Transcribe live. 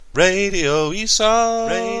Radio Esau.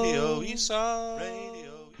 Radio Esau.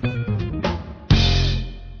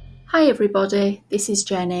 Hi everybody, this is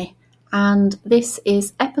Jenny, and this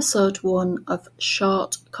is episode 1 of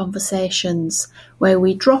Short Conversations, where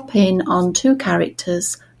we drop in on two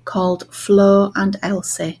characters called Flo and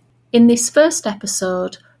Elsie. In this first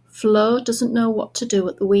episode, Flo doesn't know what to do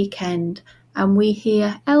at the weekend, and we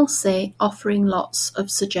hear Elsie offering lots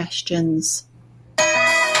of suggestions.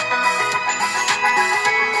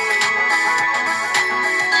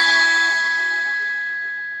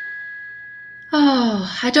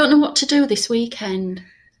 Oh, I don't know what to do this weekend.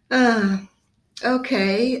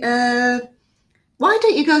 Okay. Why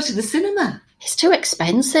don't you go to the cinema? It's too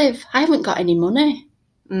expensive. I haven't got any money.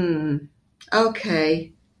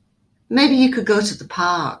 Okay. Maybe you could go to the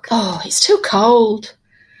park. Oh, it's too cold.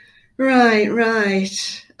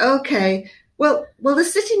 Right. Okay. Well, the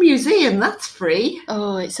City Museum, that's free.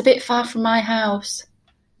 Oh, it's a bit far from my house.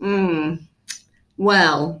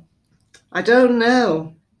 Well, I don't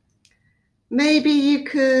know. Maybe you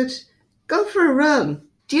could go for a run.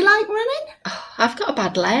 Do you like running? Oh, I've got a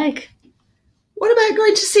bad leg. What about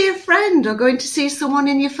going to see a friend or going to see someone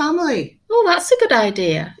in your family? Oh, that's a good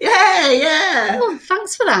idea. Yeah. Oh,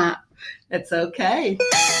 thanks for that. It's okay.